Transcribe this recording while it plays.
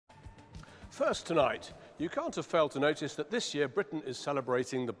First tonight, you can't have failed to notice that this year Britain is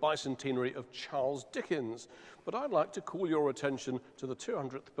celebrating the bicentenary of Charles Dickens. But I'd like to call your attention to the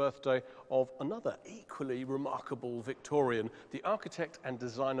 200th birthday of another equally remarkable Victorian, the architect and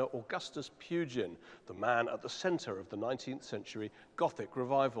designer Augustus Pugin, the man at the centre of the 19th century Gothic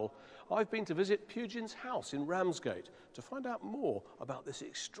revival. I've been to visit Pugin's house in Ramsgate to find out more about this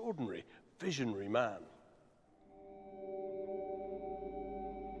extraordinary, visionary man.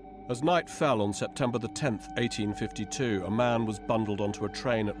 As night fell on September the 10th, 1852, a man was bundled onto a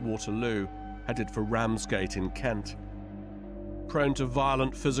train at Waterloo, headed for Ramsgate in Kent. Prone to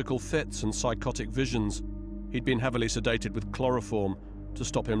violent physical fits and psychotic visions, he'd been heavily sedated with chloroform to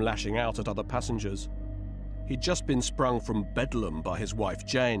stop him lashing out at other passengers. He'd just been sprung from Bedlam by his wife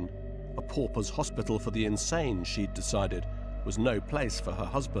Jane, a pauper's hospital for the insane she'd decided was no place for her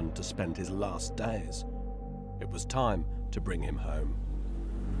husband to spend his last days. It was time to bring him home.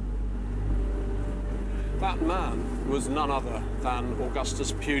 That man was none other than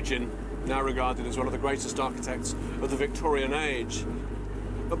Augustus Pugin, now regarded as one of the greatest architects of the Victorian age.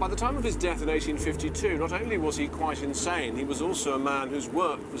 But by the time of his death in 1852, not only was he quite insane, he was also a man whose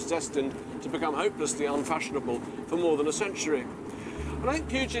work was destined to become hopelessly unfashionable for more than a century. And I think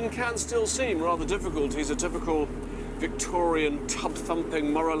Pugin can still seem rather difficult. He's a typical Victorian,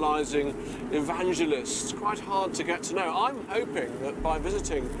 tub-thumping, moralising evangelist. It's quite hard to get to know. I'm hoping that by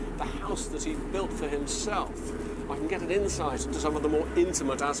visiting the house that he built for himself, I can get an insight into some of the more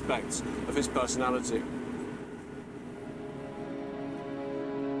intimate aspects of his personality.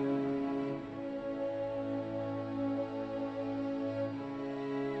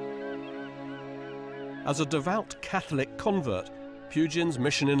 As a devout Catholic convert, Pugin's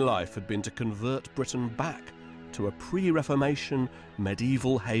mission in life had been to convert Britain back to a pre-Reformation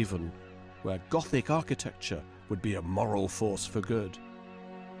medieval haven where Gothic architecture would be a moral force for good.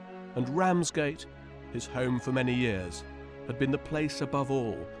 And Ramsgate, his home for many years, had been the place above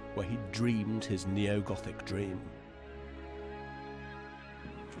all where he dreamed his neo-Gothic dream.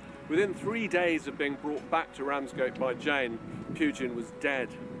 Within 3 days of being brought back to Ramsgate by Jane, Pugin was dead.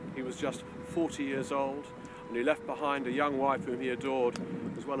 He was just 40 years old, and he left behind a young wife whom he adored,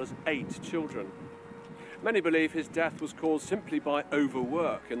 as well as 8 children. Many believe his death was caused simply by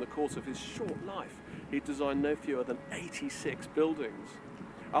overwork. In the course of his short life, he'd designed no fewer than 86 buildings.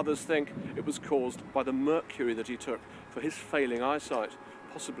 Others think it was caused by the mercury that he took for his failing eyesight,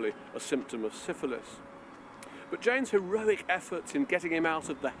 possibly a symptom of syphilis. But Jane's heroic efforts in getting him out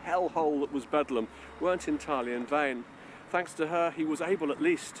of the hellhole that was Bedlam weren't entirely in vain. Thanks to her, he was able at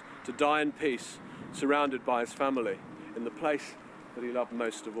least to die in peace, surrounded by his family, in the place that he loved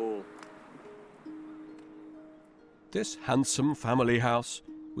most of all. This handsome family house,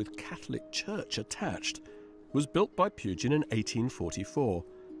 with Catholic church attached, was built by Pugin in 1844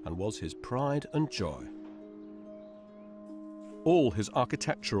 and was his pride and joy. All his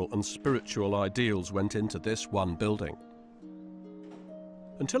architectural and spiritual ideals went into this one building.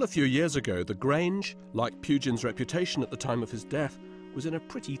 Until a few years ago, the Grange, like Pugin's reputation at the time of his death, was in a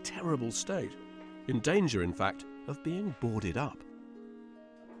pretty terrible state, in danger, in fact, of being boarded up.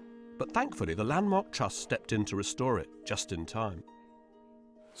 But thankfully, the Landmark Trust stepped in to restore it just in time.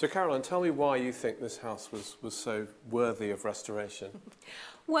 So, Caroline, tell me why you think this house was so worthy of restoration.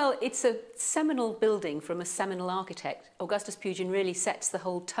 Well, it's a seminal building from a seminal architect. Augustus Pugin really sets the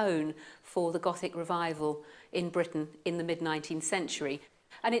whole tone for the Gothic revival in Britain in the mid-19th century.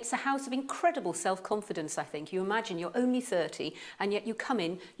 And it's a house of incredible self-confidence, I think. You imagine you're only 30, and yet you come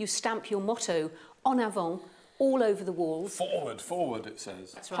in, you stamp your motto, en avant, all over the walls. Forward, forward, it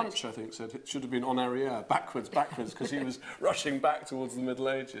says. That's right. Punch, I think, said it should have been en arrière, backwards, backwards, because he was rushing back towards the Middle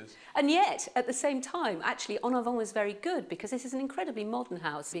Ages. And yet, at the same time, actually, en avant was very good, because this is an incredibly modern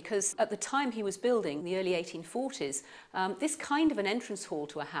house, because at the time he was building, the early 1840s, this kind of an entrance hall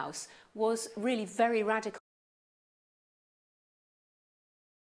to a house was really very radical.